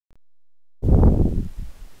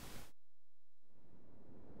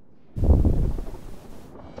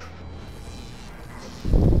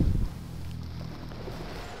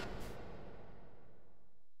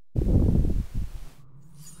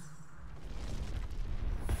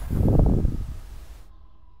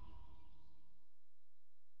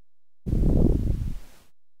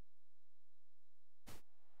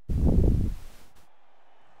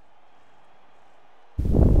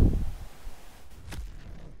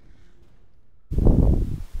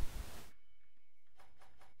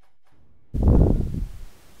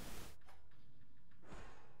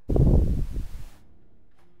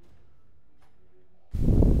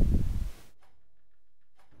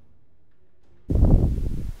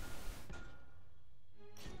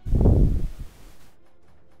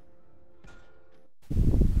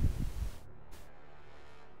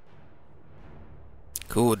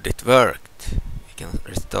Good, it worked. We can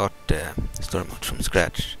restart the story mode from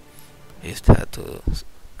scratch. I just had to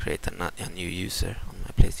create a new user on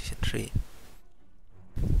my PlayStation 3.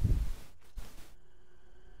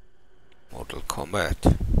 Mortal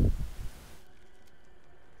Kombat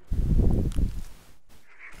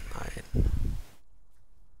 9.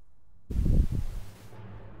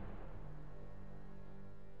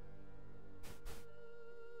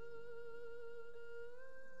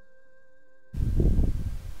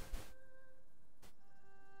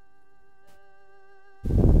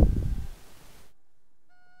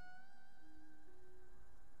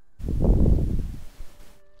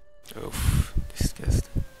 Oof,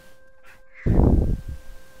 disgusting.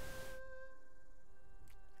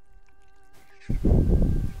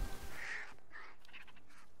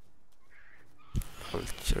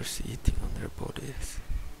 Vultures eating on their bodies.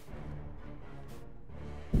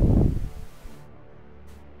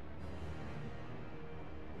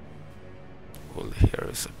 All the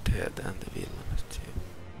heroes are dead and the villains too.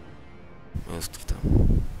 Most of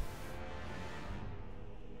them.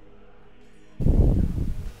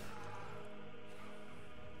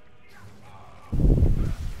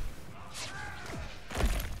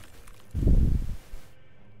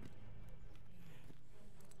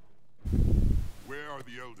 Where are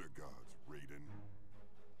the elder gods, Raiden?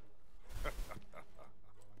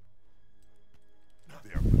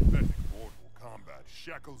 Their pathetic Mortal Kombat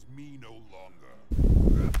shackles me no longer.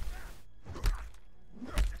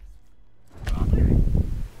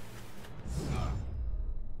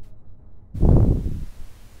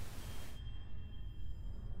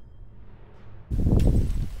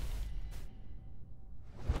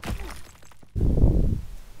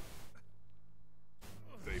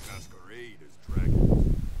 They masquerade as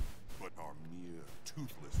dragons, but are mere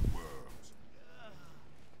toothless worms.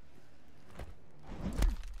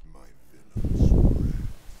 My venom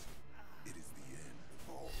spreads. It is the end of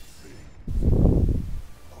all things.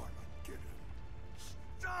 Armageddon.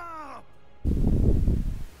 Stop!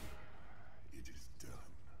 It is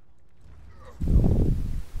done.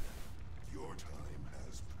 Your time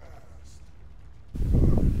has passed.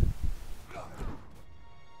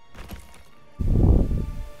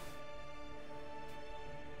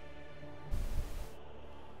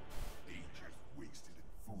 Ages wasted in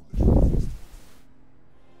foolish resistance.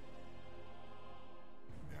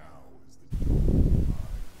 Now is the dawn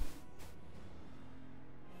of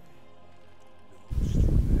No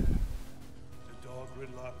strength. The dog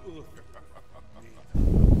riddler.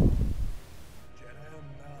 Jerem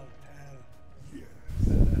Maltel. yes.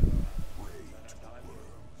 Pray to the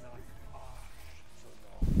worms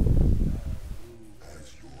as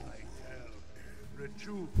your world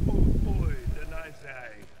Rechu boy the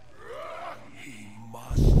say. He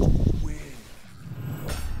must win.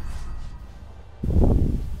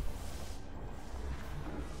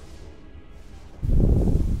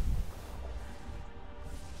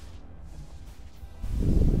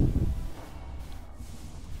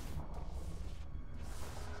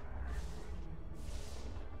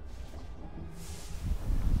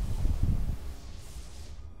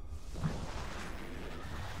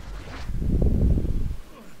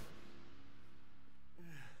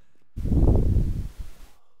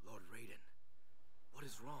 Lord Raiden, what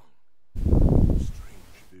is wrong?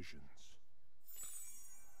 Strange visions.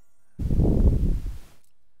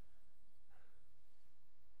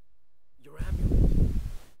 Your amulet.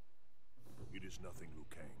 It is nothing, Liu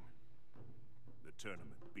Kang. The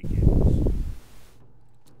tournament begins.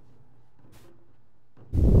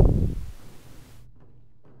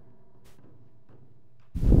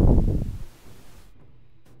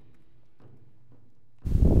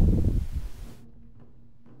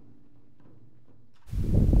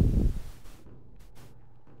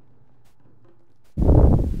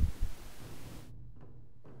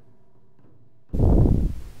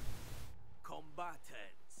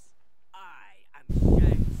 Combatants, I am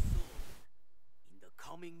Shang Tsung. In the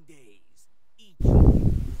coming days, each of you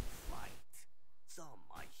will fight. Some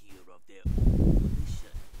I hear of their own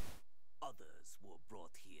volition. Others were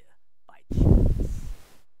brought here by chance.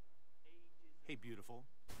 Hey, beautiful.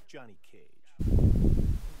 Johnny Cage.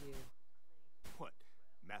 What?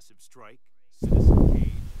 Massive Strike? Citizen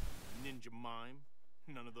Cage? Ninja Mime?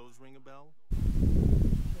 None of those ring a bell?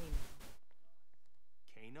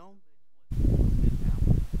 Kano?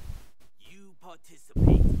 You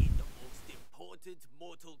participate in the most important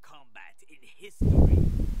Mortal Kombat in history.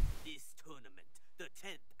 This tournament, the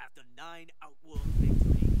 10th after 9 Outworld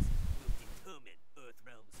victories, will determine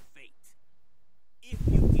Earthrealm's fate. If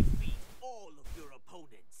you defeat all of your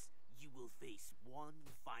opponents, you will face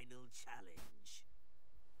one final challenge.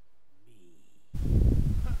 Me.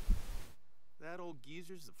 That old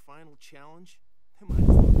geezer's the final challenge? They might as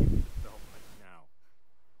well give me the belt right now.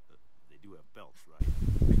 They do have belts, right?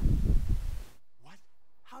 What?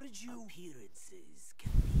 How did you... Appearances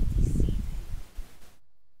can be deceiving.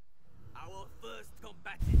 Our first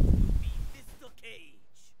combatant will be Mr. Cage.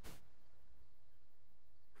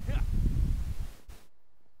 Yeah.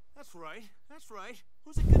 That's right. That's right.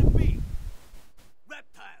 Who's it gonna be?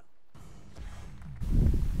 Reptile.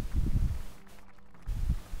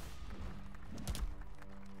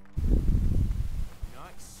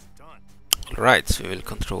 Nice stunt. Alright, so we will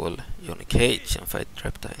control Johnny Cage and fight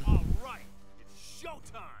Reptile. All right. It's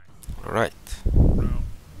showtime. Alright. Round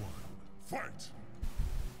one. Fight!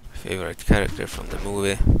 Favorite character from the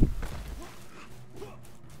movie.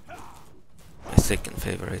 My second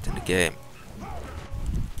favorite in the game.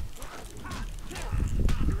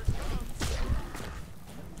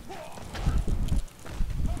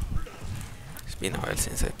 It's been a while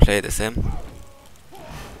since I played as him.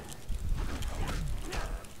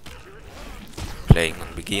 Playing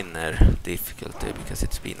on beginner difficulty because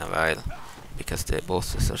it's been a while. Because the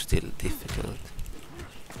bosses are still difficult.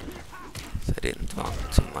 So I didn't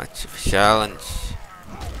want too much of a challenge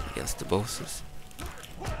against the bosses.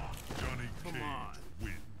 Johnny Cage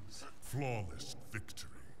wins. Flawless victory.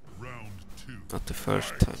 Round two. Not the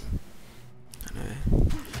first time. Anyway.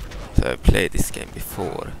 So I played this game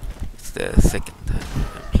before. It's the second time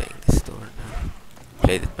I'm playing this story now.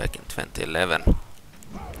 Played it back in 2011.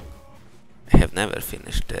 I have never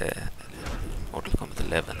finished the Mortal Kombat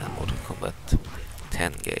 11 and Mortal Kombat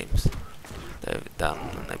 10 games. I've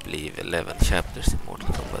done, I believe, 11 chapters in Mortal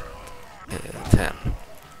Kombat 10.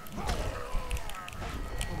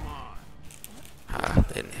 Ah,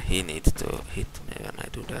 then he needs to hit me when I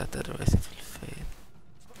do that, otherwise it will fail.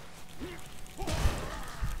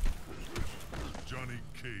 Johnny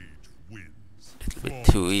Cage wins. Little bit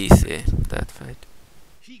too easy, that fight.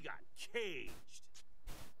 He got caged.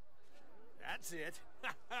 That's it.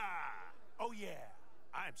 Oh yeah,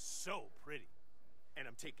 I'm so pretty. And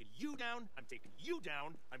I'm taking you down, I'm taking you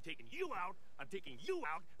down, I'm taking you out, I'm taking you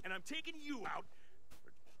out, and I'm taking you out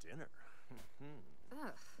for dinner.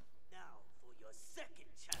 Ugh. Now for your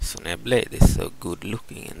second challenge. Sonya Blade is so good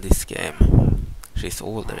looking in this game. She's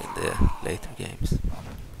older in the later games.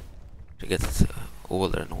 She gets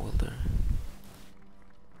older and older.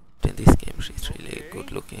 But in this game she's really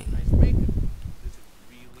good looking. Nice makeup. Is it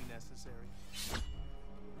really necessary?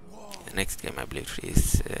 The next game I believe she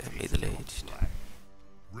is middle-aged.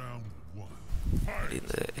 Round one. And in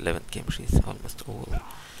the 11th game she's almost old.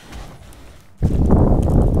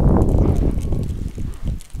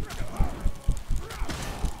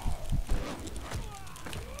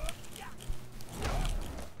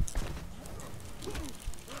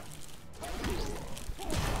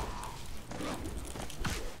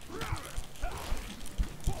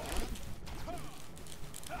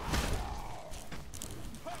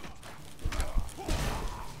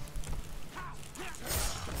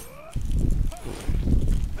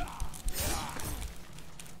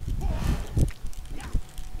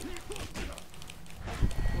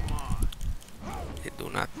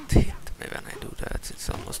 Not hit me when I do that. It's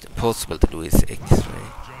almost impossible to do his X-ray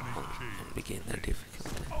on beginner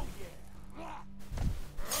difficulty.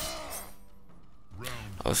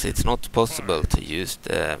 Also, it's not possible to use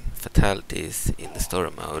the fatalities in the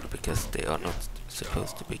story mode because they are not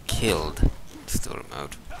supposed to be killed in the story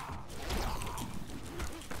mode.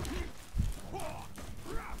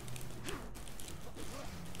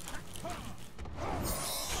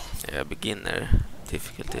 Yeah, beginner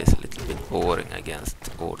difficulty is a little bit boring against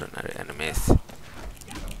ordinary enemies.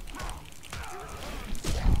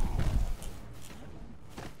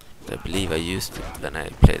 I believe I used it when I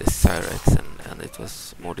played the Cyrex and it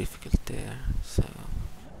was more difficult there, so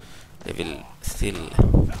they will still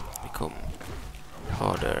become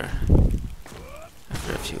harder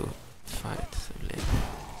after a few fights, I believe.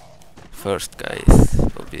 First guy is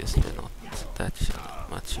obviously not that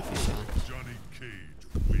much of a challenge. Johnny Cage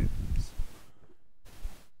wins.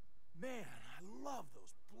 Man, I love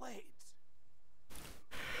those blades.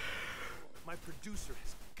 My producer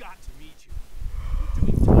has got to meet you.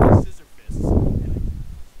 We're doing Tony Scissor Fists.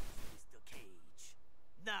 Mr. Cage.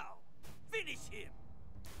 Now, finish him.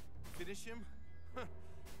 Finish him?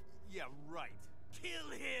 Yeah, right. Kill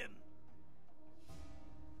him.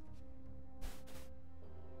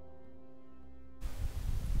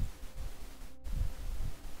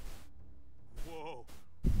 Whoa,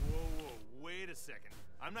 wait a second.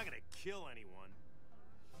 I'm not gonna kill anyone.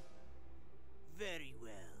 Very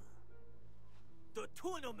well. The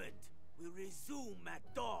tournament will resume at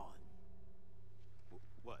dawn.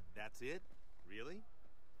 What, that's it? Really?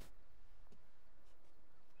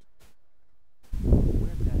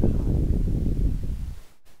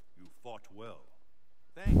 fought well.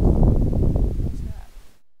 Thanks. What's that?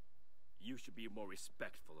 You should be more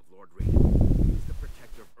respectful of Lord Raiden. He's the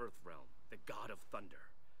protector of Earthrealm, the god of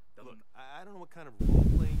thunder. Look, I don't know what kind of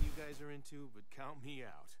role-playing you guys are into, but count me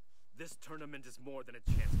out. This tournament is more than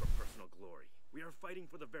a chance for personal glory. We are fighting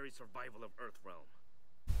for the very survival of Earthrealm.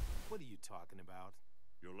 What are you talking about?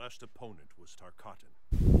 Your last opponent was Tarkatan.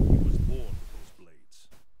 He was born with those blades.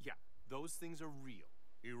 Yeah, those things are real.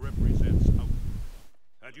 He represents Outworld.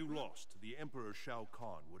 Had you lost, the Emperor Shao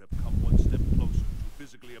Kahn would have come one step closer to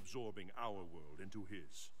physically absorbing our world into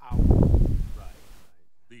his. Our world. Right.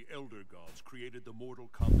 The Elder Gods created the Mortal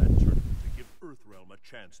Kombat tournament to give Earthrealm a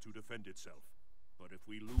chance to defend itself. But if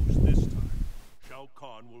we lose this time, Shao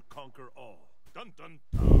Kahn will conquer all. Dun dun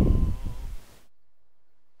dun.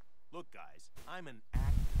 Look, guys, I'm an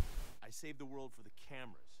actor. I save the world for the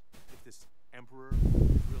cameras. If this Emperor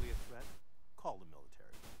is really a threat, call the military.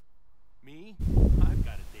 Me? I've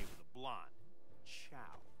got a date with a blonde.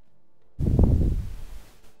 Chow.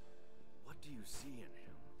 What do you see in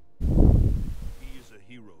him? He is a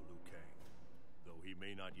hero, Liu Kang, though he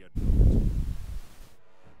may not yet know it.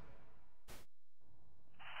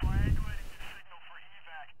 Triangulating the signal for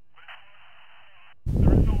evac, but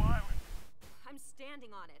there is no island. I'm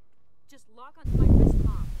standing on it. Just lock onto my wrist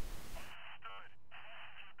mom. Understood.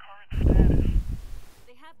 Current status.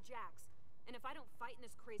 They have Jax, and if I don't fight in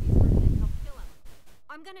this crazy tournament, they'll kill him.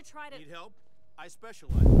 I'm gonna try to... Need help? I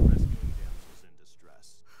specialize in rescuing damsels in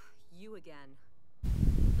distress. You again.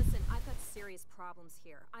 Listen, I've got serious problems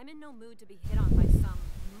here. I'm in no mood to be hit on by some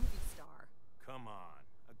movie star. Come on.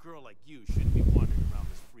 A girl like you shouldn't be wandering around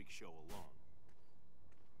this freak show alone.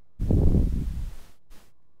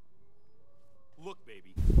 Look,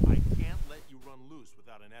 baby, I can't let you run loose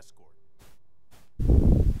without an escort.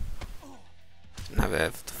 Now we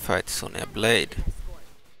have to fight Sonya Blade.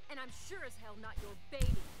 And I'm sure as hell not your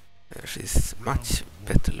baby. She's much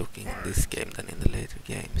better looking in this game than in the later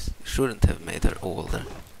games. You shouldn't have made her older.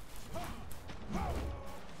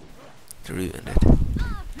 It ruined it.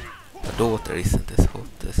 Her daughter isn't as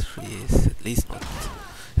hot as she is, at least not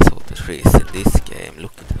as hot as she is in this game.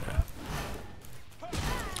 Look at her.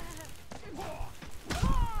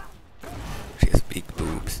 She has big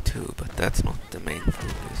boobs too, but that's not the main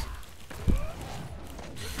focus.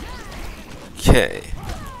 Okay.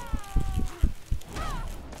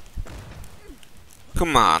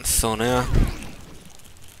 Come on, Sonya.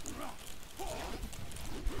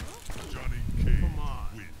 Johnny Cage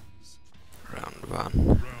wins. Round 1.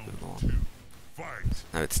 Round Move on. 2. Fight.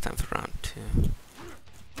 Now it's time for round 2.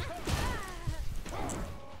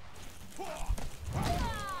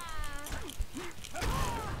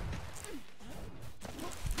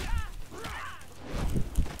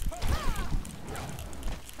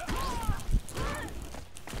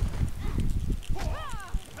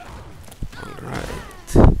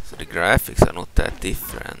 Graphics are not that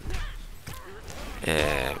different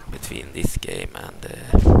between this game and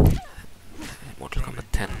Mortal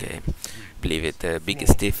Kombat X game. I believe it, the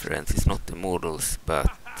biggest difference is not the models, but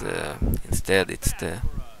instead it's the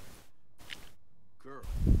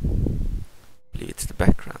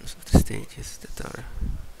backgrounds of the stages that are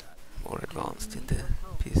more advanced in the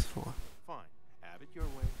PS4. Fine, have it your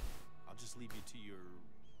way. I'll just leave you to your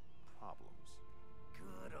problems.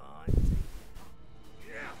 Good on.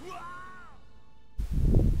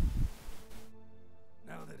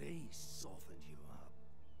 Now that Ace softened you up,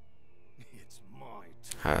 it's my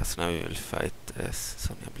turn. So now we will fight as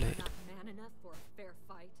Sonya Blade. Not man enough for a fair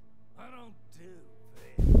fight. I don't do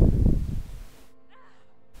fair.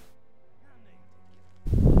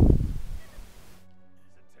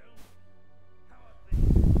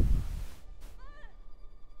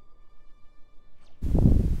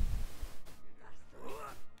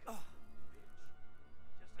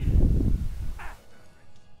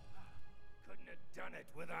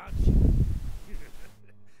 Without you.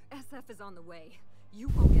 SF is on the way. You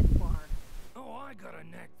won't get far. Oh, I got a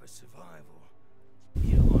knack for survival.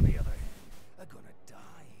 You, on the other hand, are gonna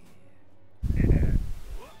die here.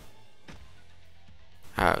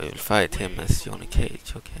 We will fight him as Johnny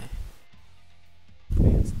Cage, okay.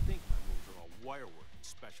 Fans think my moves are all wirework and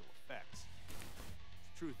special effects.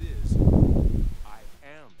 Truth is, I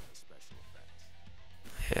am the special effects.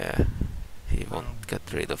 Yeah, he won't get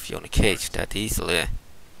rid of Johnny Cage that easily.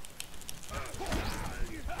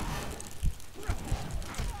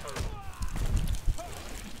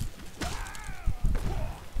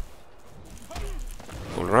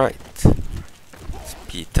 Alright,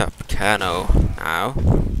 speed up Kano now.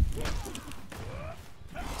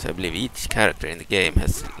 So I believe each character in the game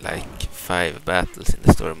has like 5 battles in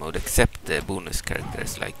the story mode, except the bonus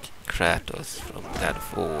characters like Kratos from God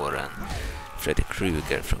of War and Freddy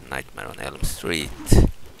Krueger from Nightmare on Elm Street.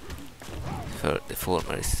 The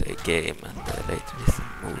former is a game and the later is a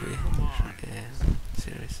movie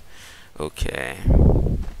series. Okay.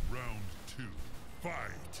 Round 2.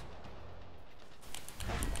 Fight.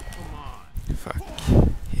 Fuck.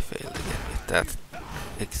 He failed again with that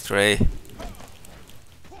X-ray.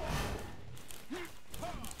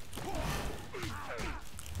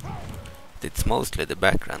 It's mostly the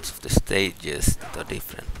backgrounds of the stages that are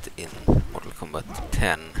different in Mortal Kombat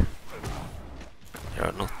X. They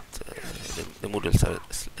are not the models are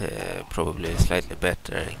probably slightly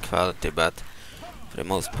better in quality, but for the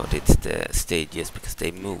most part it's the stages because they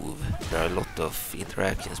move. There are a lot of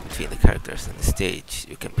interactions between the characters and the stage.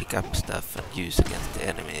 You can pick up stuff and use against the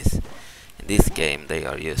enemies. In this game they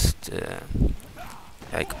are just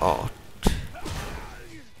like art.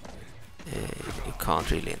 You can't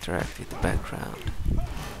really interact with the background.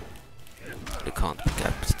 You can't pick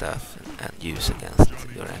up stuff and use against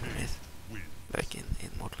your enemies like in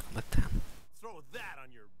Mortal Kombat 10. Throw that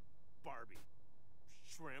on your Barbie,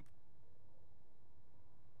 shrimp.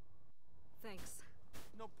 Thanks.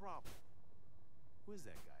 No problem. Who is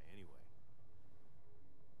that guy anyway?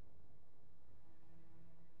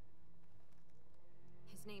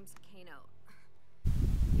 His name's Kano.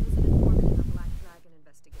 He was an informant in the Black Dragon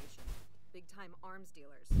investigation. Big-time arms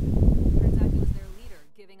dealers. Turns out he was their leader,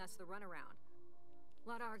 giving us the runaround. A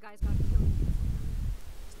lot of our guys got killed.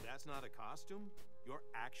 So that's not a costume? You're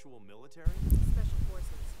actual military? Special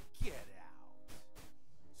forces. Get out.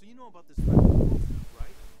 So you know about this threat to the world stuff,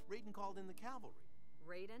 right? Raiden called in the cavalry.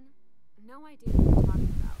 Raiden? No idea what you're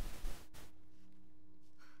talking about.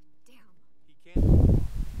 Damn. He can't.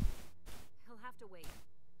 He'll have to wait.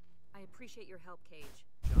 I appreciate your help, Cage.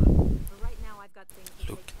 John. But right now I've got things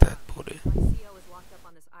to Look take at care that of. body. My CO is locked up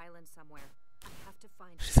on this island somewhere. I have to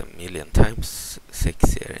find She's a million times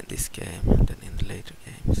sexier in this game than in the later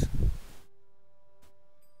games.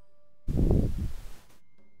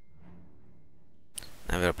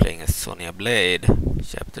 Now we are playing as Sonya Blade,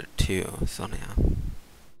 Chapter 2, Sonya.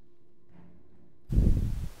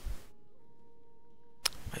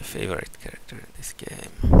 My favorite character in this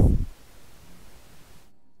game.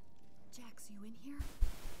 Jax, you in here?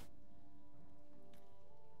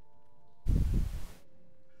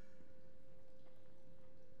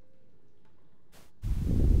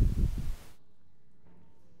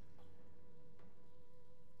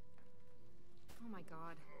 Oh my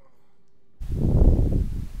god.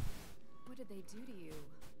 What did they do to you?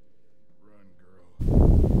 Run, girl.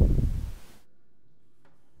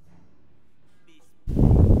 Miss Blade, you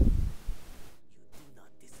do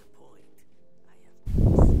not disappoint. I have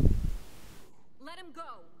never. Let him go!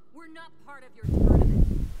 We're not part of your tournament.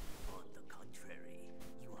 On the contrary,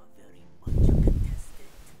 you are very much a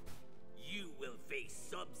contestant. You will face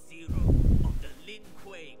Subzero of the Lin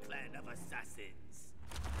Kuei clan of assassins.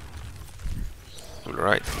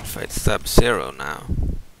 Alright, we'll fight Subzero now.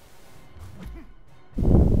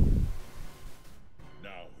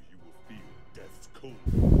 Now you will feel death's cold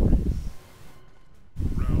embrace.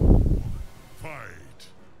 Round 1. Fight.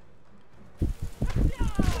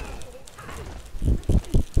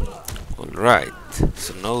 Alright,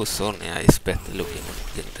 so no Sonya is better looking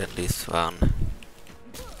than this one.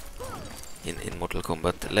 In Mortal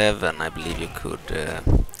Kombat 11 I believe you could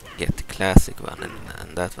get the classic one,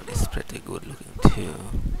 and that one is pretty good looking too.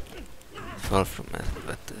 Far from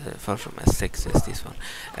as sexy as this one.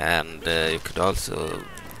 And you could also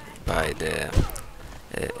buy the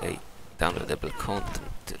a downloadable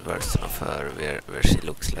content version of her where she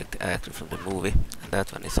looks like the actor from the movie, and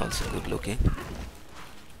that one is also good looking.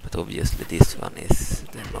 But obviously this one is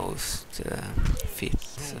the most fit,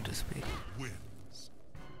 so to speak.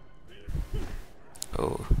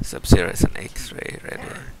 Oh, Sub-Zero is an X-ray ready.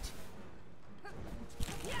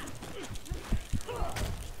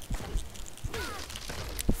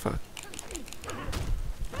 Fuck.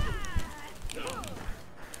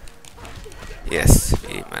 Yes,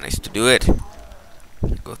 we managed to do it.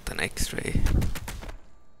 We got an X-ray.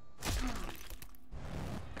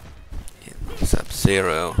 In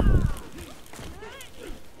Sub-Zero.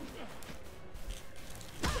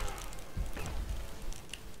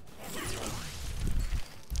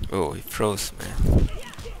 Oh, he froze me.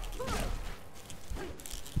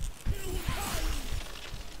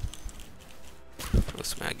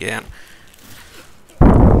 Froze me again.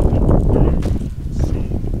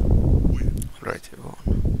 Right, you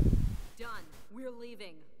won. Done. We're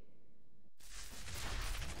leaving.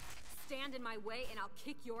 Stand in my way and I'll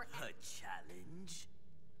kick your ass. A challenge?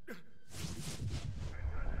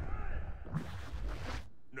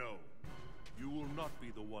 No. You will not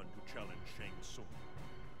be the one to challenge Shang Tsung.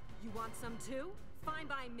 You want some too? Fine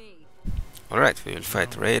by me. Alright, we will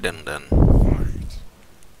fight Raiden then. Fight.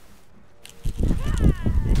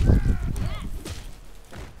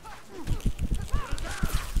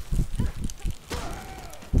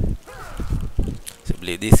 So I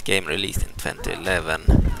believe this game released in 2011,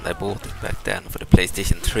 and I bought it back then for the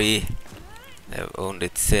PlayStation 3. I've owned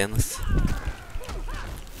it since.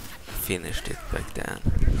 Finished it back then.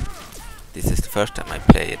 This is the first time I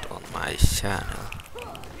play it on my channel.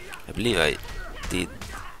 I believe I did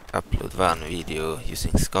upload one video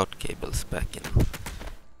using SCART cables back in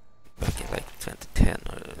like 2010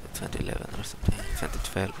 or 2011 or something,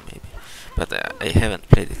 2012 maybe. But I haven't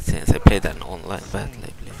played it since. I played an online battle,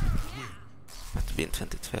 I believe. Must have been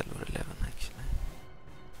 2012 or 11 actually,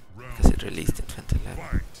 because it released in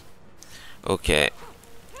 2011. Okay.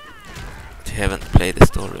 I haven't played the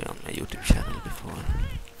story on my YouTube channel before.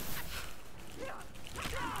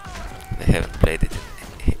 I haven't played it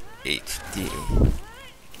in HD.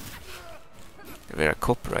 There were a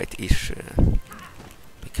copyright issue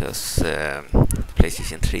because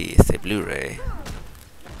PlayStation 3 is a Blu-ray,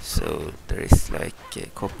 so there is like a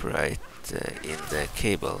copyright in the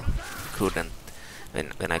cable. Couldn't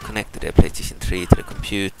when I connected the PlayStation 3 to the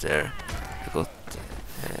computer, I got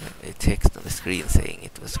a text on the screen saying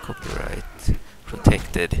it was copyright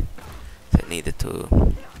protected. So I needed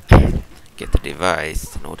to get the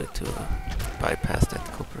device in order to bypass that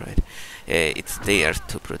copyright. It's there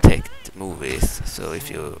to protect movies, so if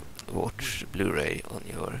you watch Blu-ray on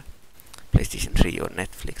your PlayStation 3 or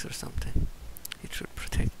Netflix or something, it should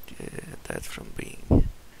protect that from being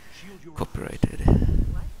copyrighted.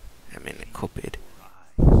 I mean copied.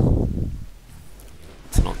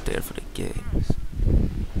 It's not there for the games.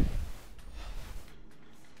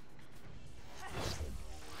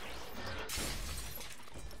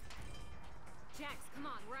 Jax, come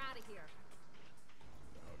on, we're out of here.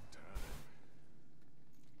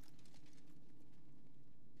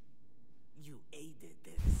 You aided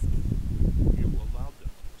their escape. You allowed them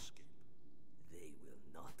to escape. They will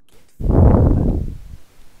not get free.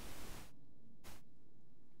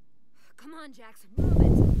 Come on, Jax, move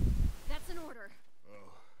it. That's an order.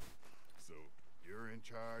 Oh, so you're in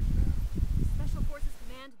charge now? Special Forces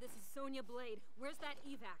Command, this is Sonya Blade. Where's that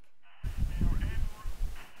evac?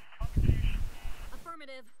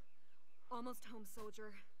 Affirmative. Almost home,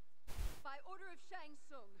 soldier. By order of Shang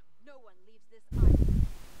Tsung, no one leaves this island.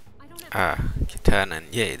 I don't have Kitana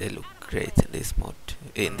and Jade, they look great in this mod,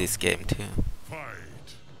 in this game too.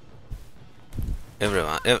 Fight.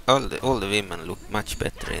 Everyone, all the women look much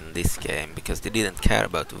better in this game because they didn't care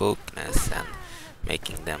about wokeness and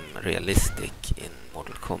making them realistic in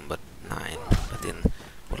Mortal Kombat 9, but in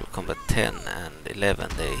Mortal Kombat 10 and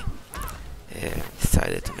 11 they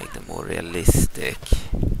decided to make them more realistic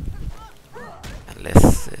and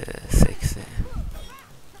less sexy.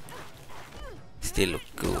 Still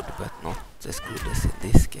look good, but not as good as in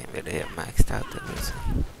this game where they have maxed out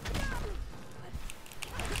everything.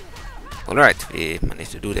 Alright, we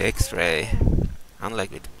managed to do the X-ray.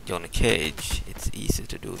 Unlike with Johnny Cage, it's easy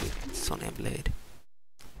to do with Sonya Blade.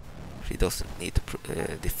 She doesn't need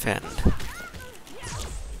to defend.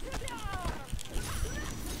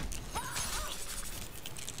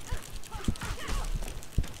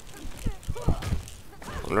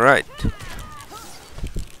 Alright.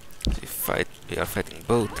 We are fighting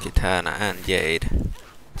both Kitana and Jade.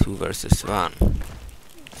 2 versus 1.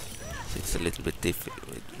 So it's a little bit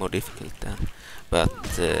more difficult then.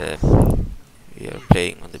 But we are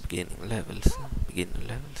playing on the beginner levels.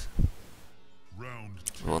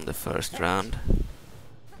 Won the first round.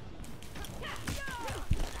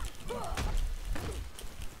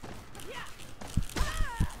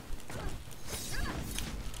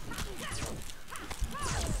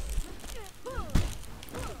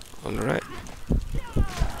 Alright.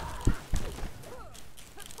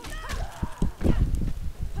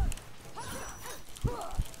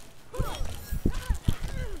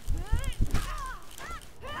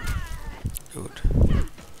 Good.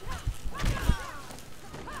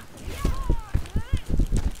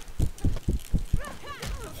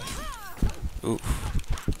 Oof.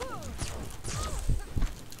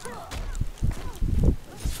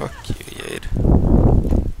 Fuck you, Jade.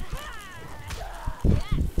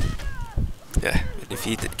 Yeah, we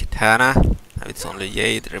defeated Kitana. Now it's only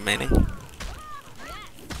Jade remaining.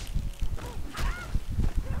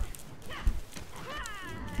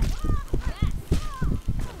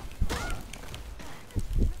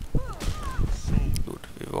 Good,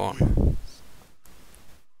 we won.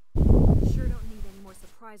 Sure don't need any more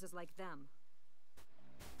surprises like them.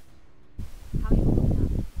 How you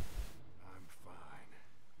holding up? I'm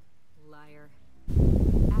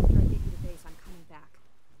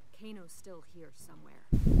Kano's still here somewhere.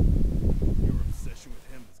 Your obsession with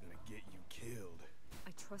him is gonna get you killed.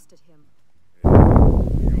 I trusted him.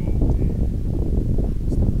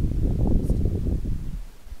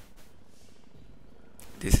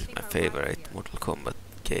 This is my favorite Mortal Kombat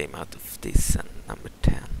game out of this and number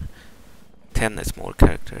 10. 10 has more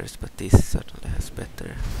characters, but this certainly has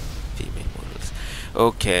better female models.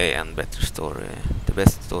 Okay, and better story. The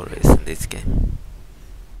best story is in this game.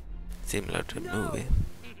 Similar to the movie.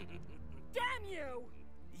 Damn you!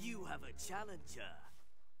 You have a challenger,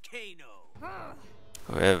 Kano.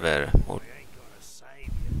 However, I ain't gonna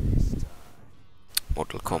save you this time.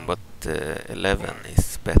 Mortal Kombat 11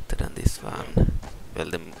 is better than this one.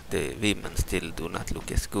 Well, the women still do not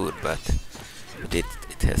look as good, but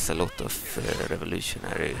it has a lot of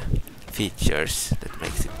revolutionary features that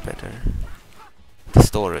makes it better. The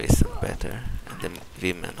story isn't better, and the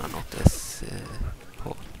women are not as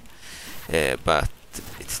hot. But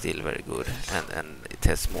it's still very good, and it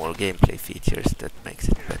has more gameplay features that makes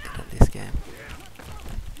it better than this game.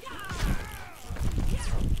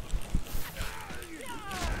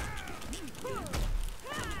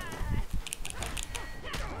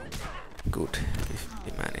 Good,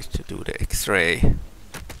 we managed to do the X-ray.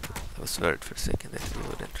 I was worried for a second that we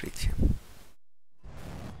wouldn't reach him.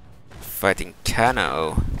 Fighting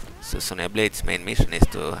Kano. So Sonya Blade's main mission is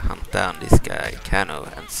to hunt down this guy Kano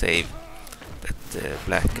and save that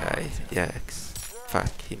black guy. Yeah,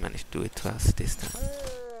 fuck, he managed to do it to us this time.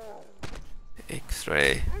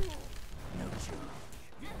 X-ray.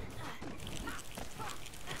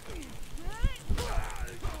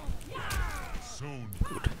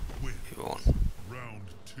 Good, we won. Round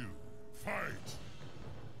 2. Fight!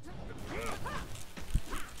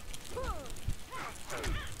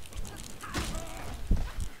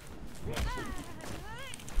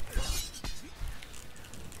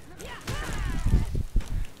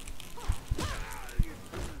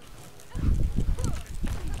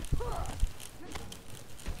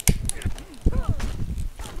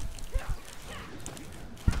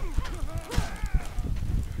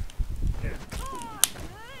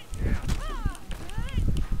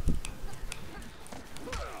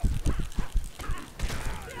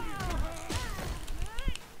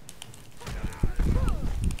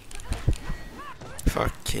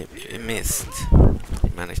 Fuck, he missed. He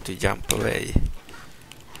managed to jump away.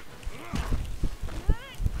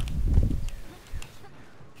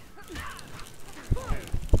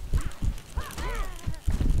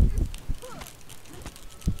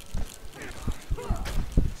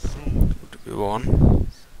 We won.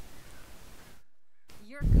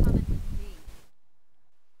 You're coming with me.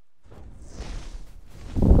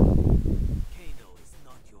 Kano is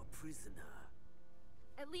not your prisoner.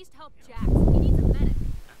 At least help Jax. He needs a medic.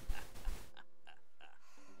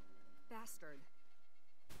 Bastard.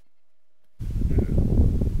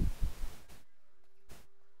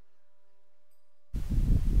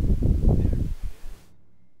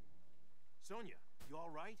 Sonya, you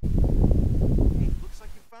alright? Hey, looks like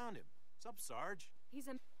you found him. What's up, Sarge? He's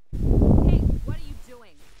a... Hey, what are you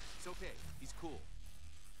doing? It's okay. He's cool.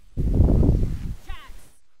 Jax!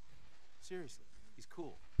 Seriously, he's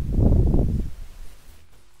cool.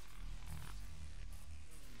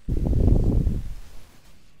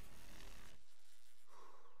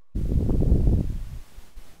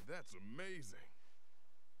 That's amazing.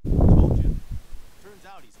 Told you. Turns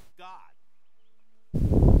out he's a god.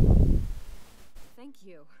 Thank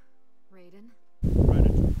you, Raiden.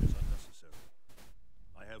 Gratitude is unnecessary.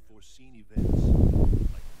 I have foreseen events,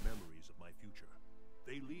 like memories of my future.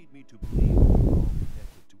 They lead me to believe we are all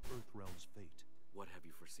connected to Earthrealm's fate. What have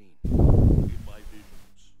you foreseen? In my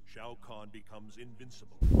visions, Shao Kahn becomes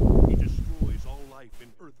invincible. He destroys all life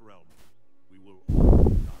in Earthrealm. We will all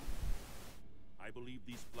die. I believe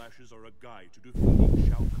these flashes are a guide to defeating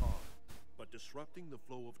Shao Kahn, but disrupting the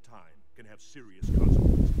flow of time can have serious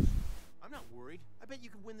consequences. I'm not worried. I bet you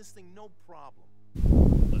can win this thing no problem.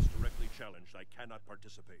 Unless directly challenged, I cannot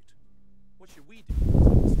participate. What should we do? Stand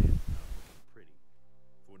out looking pretty.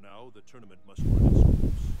 For now, the tournament must run its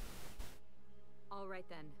course. All right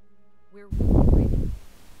then. We're with you, Raiden.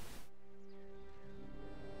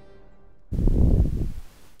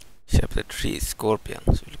 Chapter 3, Scorpion.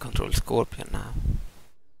 So we'll control Scorpion now.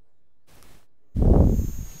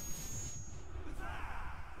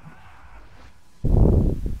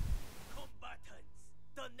 Combatants,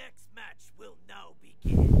 the next match will now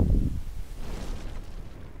begin.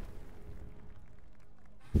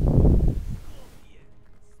 Scorpion,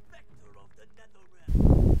 Spectre of the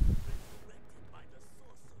Netherrealm, resurrected by the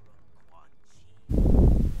sorcerer Quan Chi. Who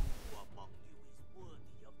among you is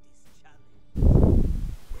worthy of this challenge?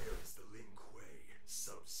 Where is the Lin Kuei,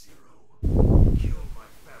 Sub-Zero?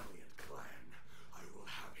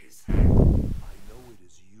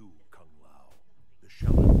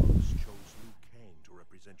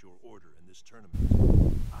 order in this tournament?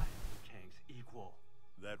 I am Kang's equal.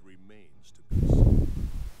 That remains to be seen.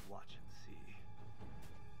 Watch and see.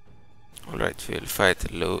 Alright, we'll fight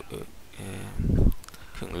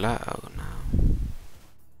Kung Lao now.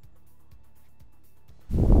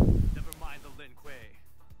 Never mind the Lin Kuei.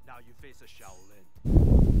 Now you face a Shaolin.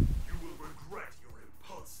 You will regret your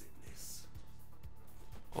impulsiveness.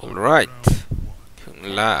 Alright, Kung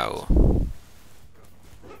Lao.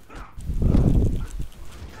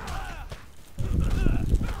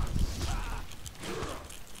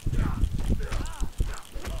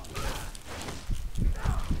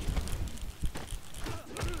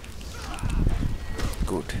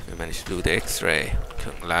 Good, we managed to do the X-ray.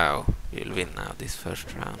 Kung Lao will win now this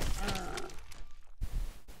first round.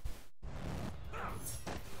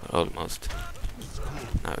 Almost.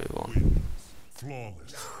 Now we won.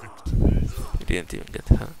 Flawless victory. We didn't even get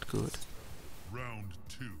hurt. Good. Round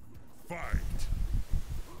 2. Fight.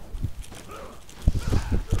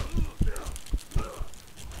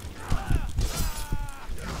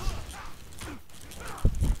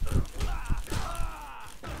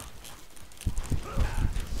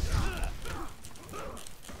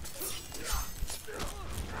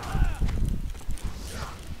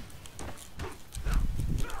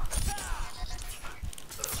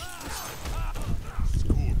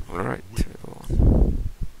 Alright, we won.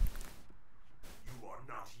 You are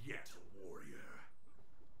not yet a warrior.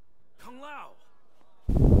 Kung Lao!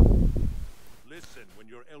 Listen when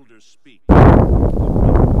your elders speak. I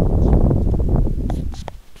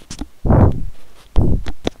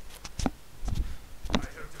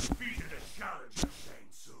have defeated a challenger, Shang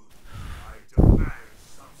Tsung. I demand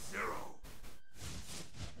Subzero.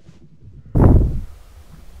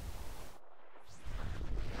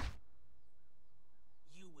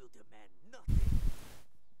 You will demand nothing.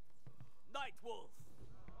 Nightwolf!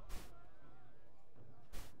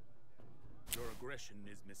 Your aggression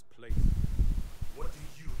is misplaced. What do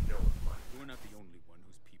you know of my... You're not the only one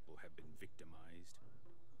whose people have been victimized.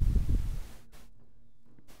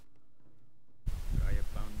 But I have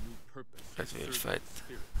found new purpose. But we'll fight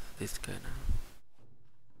this guy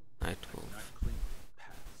now. Nightwolf. Not cling to the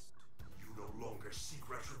past. You no longer seek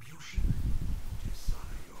retribution.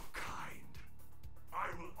 Dishonor your kind.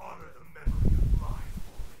 I will honor the memory of my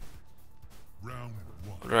fallen. Round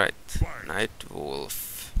 1. Right, Fight. Nightwolf.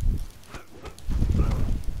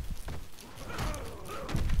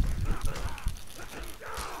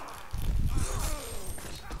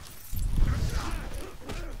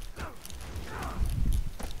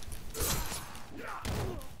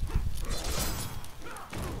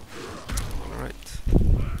 Alright.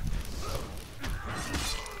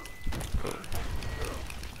 Oh.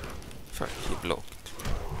 Fuck, he blocked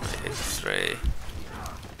my X-ray.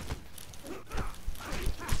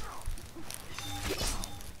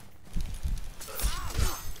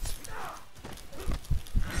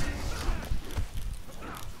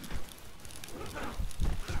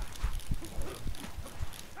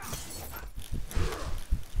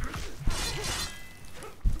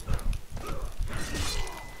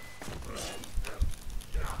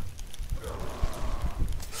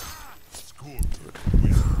 Scorpion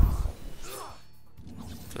wins.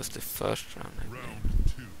 It was the first round, I believe. Round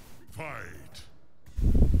 2. Fight.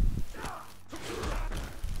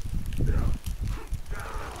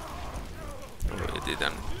 Oh, he did a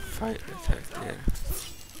fire attack there.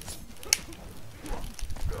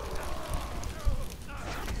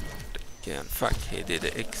 Again, fuck, he did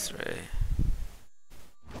the X-ray.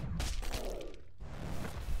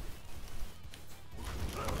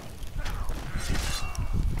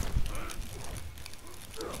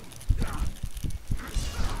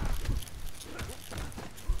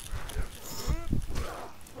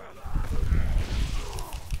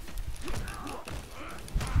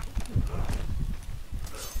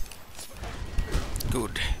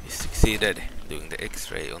 Good, we succeeded doing the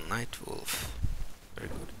X-ray on Nightwolf. Very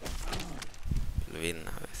good. We'll win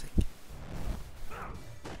now, I think.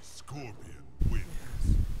 Scorpion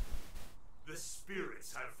wins. The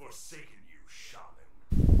spirits have forsaken you, shaman.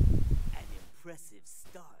 An impressive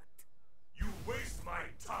start. You waste my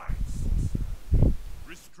time, sorcerer.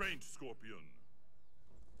 Restraint, Scorpion.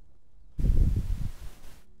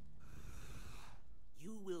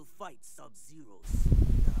 You will fight Sub-Zero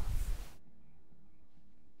soon enough.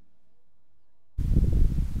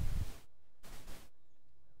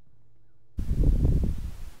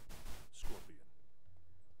 Scorpion.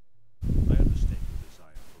 I understand your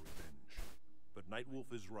desire for revenge, but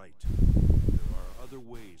Nightwolf is right. There are other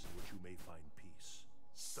ways in which you may find peace.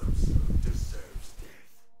 Sub-Zero deserves death.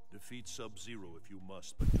 Defeat Sub-Zero if you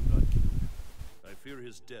must, but do not kill him. I fear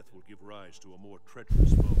his death will give rise to a more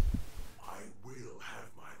treacherous foe. I will have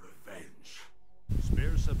my revenge.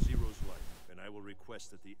 Spare Sub-Zero's life, and I will request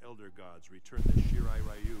that the Elder Gods return the Shirai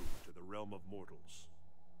Ryu to the realm of mortals.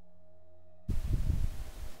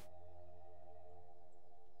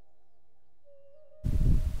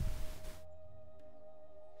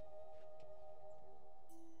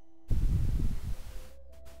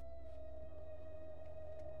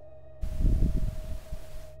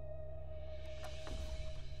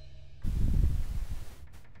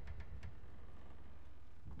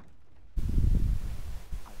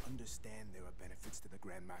 Understand there are benefits to the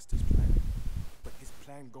Grandmaster's plan, but his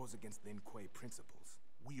plan goes against Lin Kuei principles.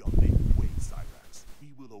 We are Lin Kuei, Cyrax.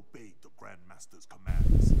 We will obey the Grandmaster's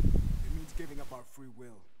commands. It means giving up our free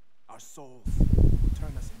will, our souls, will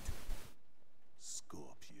turn us into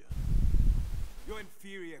Scorpion. Your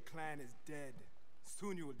inferior clan is dead.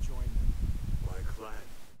 Soon you will join them. My clan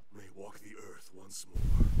may walk the earth once more.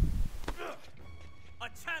 A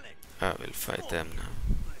challenge! I will fight them now.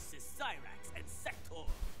 Versus Cyrax and Sector.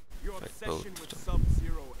 Your Fight obsession both with of them.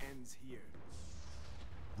 Sub-Zero ends here.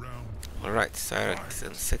 Round Alright, Cyrax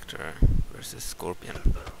and Sector versus Scorpion.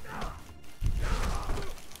 2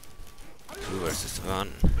 versus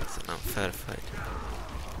 1. It's an unfair fight.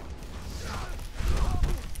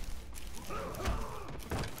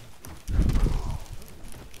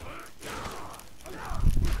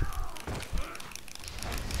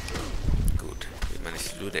 Good. We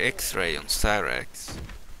managed to do the X-ray on Cyrax.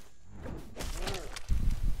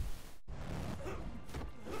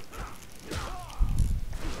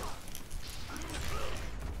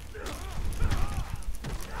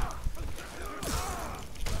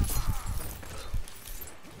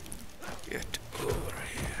 Get over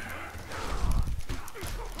here.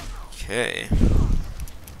 Okay.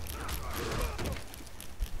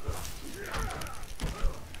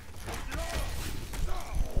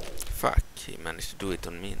 Fuck, he managed to do it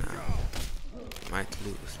on me now. He might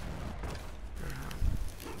lose.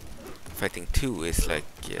 Fighting 2 is like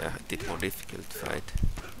a bit more difficult fight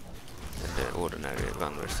than the ordinary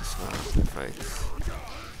 1 versus 1 fights.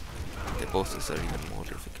 The bosses are even more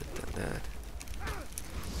difficult than that.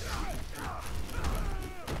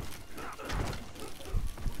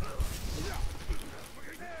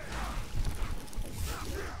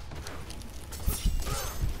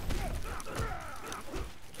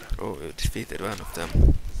 Oh, we defeated one of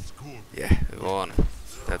them. Yeah, we won.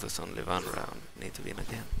 That was only 1 round. Need to win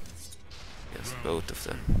again. Yes, both of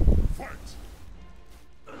them.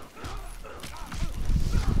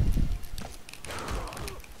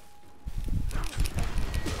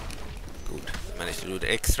 Good. Managed to do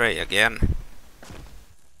the X-ray again.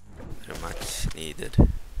 Very much needed.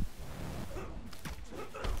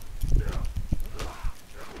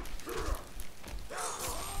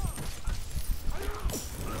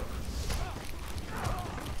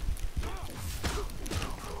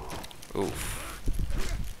 Oof.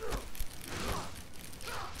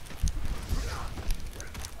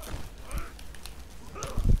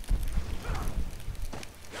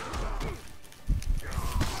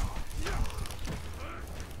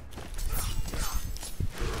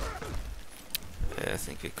 I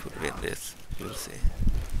think we could win this. You'll see.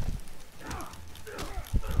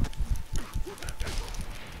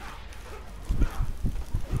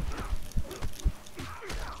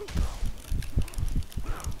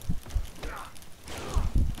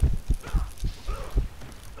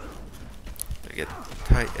 I get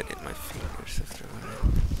tired in my fingers after a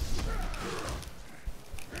while.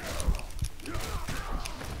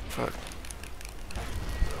 Fuck.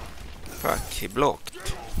 Fuck, he blocked.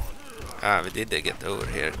 Ah, we did get over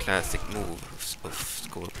here. Classic move of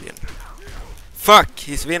Scorpion. Fuck,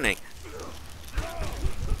 he's winning.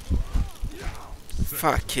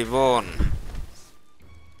 Fuck, he won.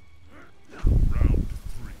 Round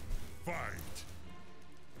 3. Fight.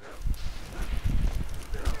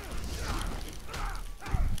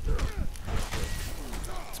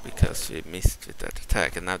 It's because we missed with that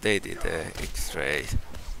attack, and now they did the X-ray.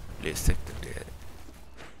 Believe Sector did.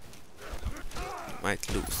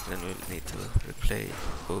 Might lose, then we'll need to replay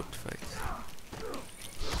both fights.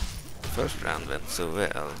 First round went so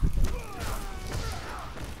well.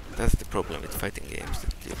 That's the problem with fighting games,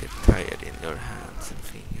 that you get tired in your hands and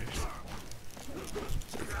fingers.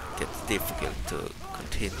 So it gets difficult to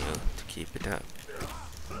continue to keep it up.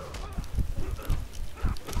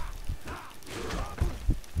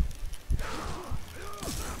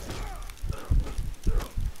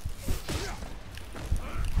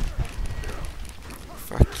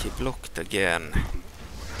 Fuck, he blocked again.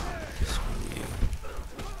 Screw you.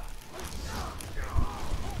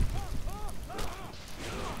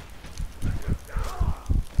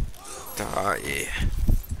 Die.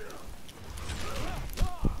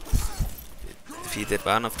 defeated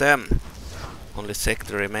one of them. Only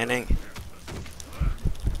sector remaining.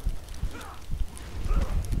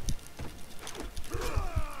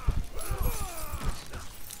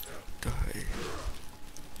 Die.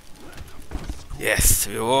 Yes,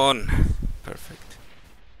 we won. Perfect.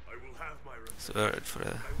 So worried for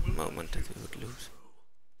a moment that we would lose.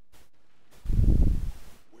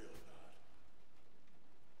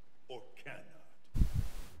 Or cannot.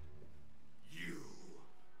 You.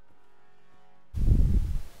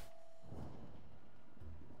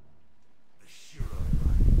 The Shira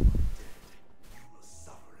are dead. You will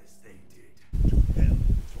suffer as they did. To hell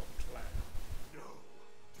with your clan. No.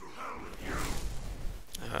 To hell with you.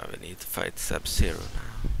 We need to fight Subzero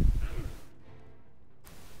now.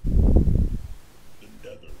 The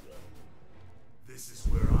Netherrealm. This is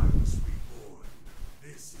where I was reborn.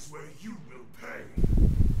 This is where you will pay.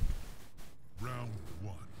 Round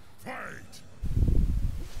 1. Fight!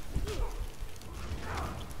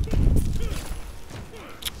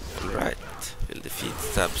 Alright, we'll defeat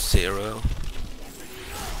Subzero.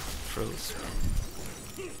 Froze.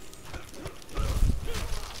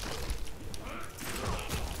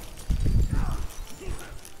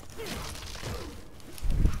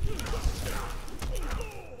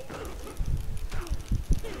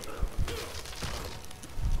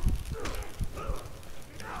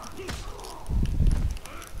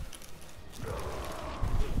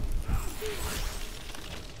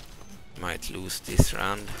 Might lose this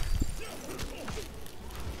round.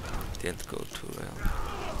 Didn't go too well.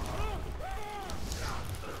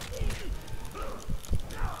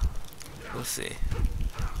 We'll see.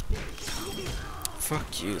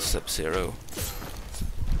 Fuck you, Subzero.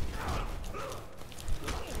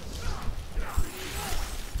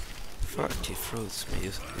 Fuck, he froze me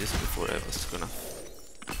just before I was gonna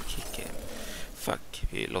kick him. Fuck,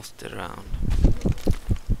 we lost the round.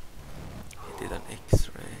 He did an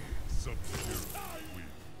X-ray. Subzero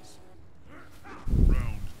wins.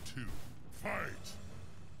 Round 2. Fight!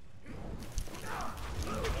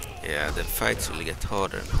 Yeah, the fights will get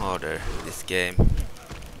harder and harder in this game.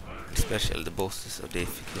 Especially the bosses are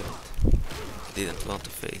difficult. I didn't want to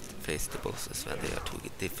face the bosses when they are too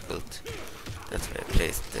difficult. That's why I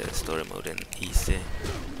placed the story mode in easy.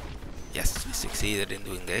 Yes, we succeeded in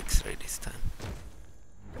doing the X-ray this time.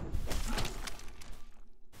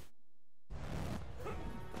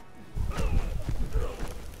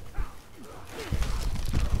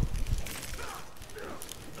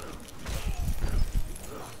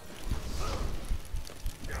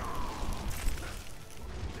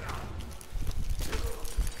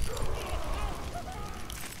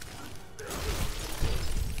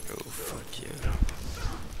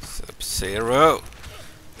 Subzero.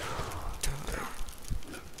 Die.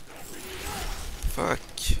 Fuck.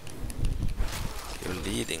 You're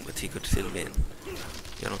leading, but he could still win.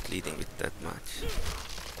 You're not leading with that much.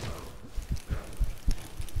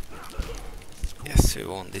 Yes, we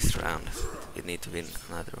won this round. We need to win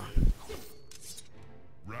another one.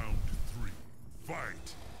 Round 3.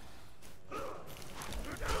 Fight!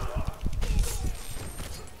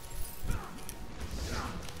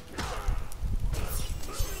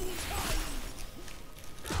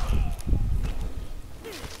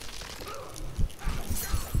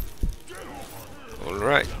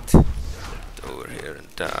 Alright. Get over here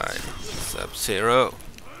and die. Subzero.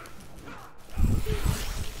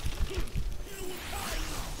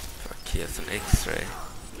 Fuck, he has an X-ray.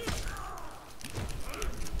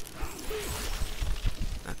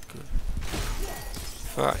 Not good.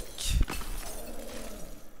 Fuck.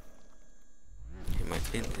 He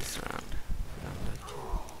might win this round.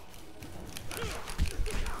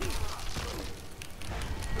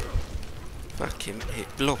 Fuck him, he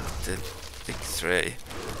blocked the X-ray.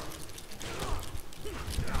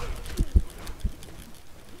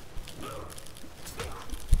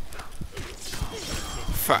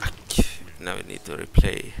 Fuck. Now we need to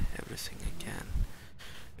replay everything again.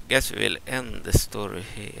 I guess we will end the story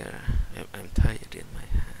here. I'm tired in my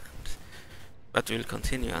hands. But we'll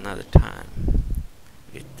continue another time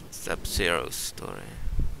with Subzero's story.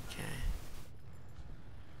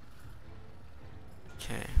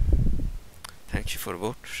 Okay. Thank you for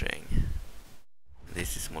watching.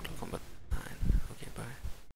 This is Mortal Kombat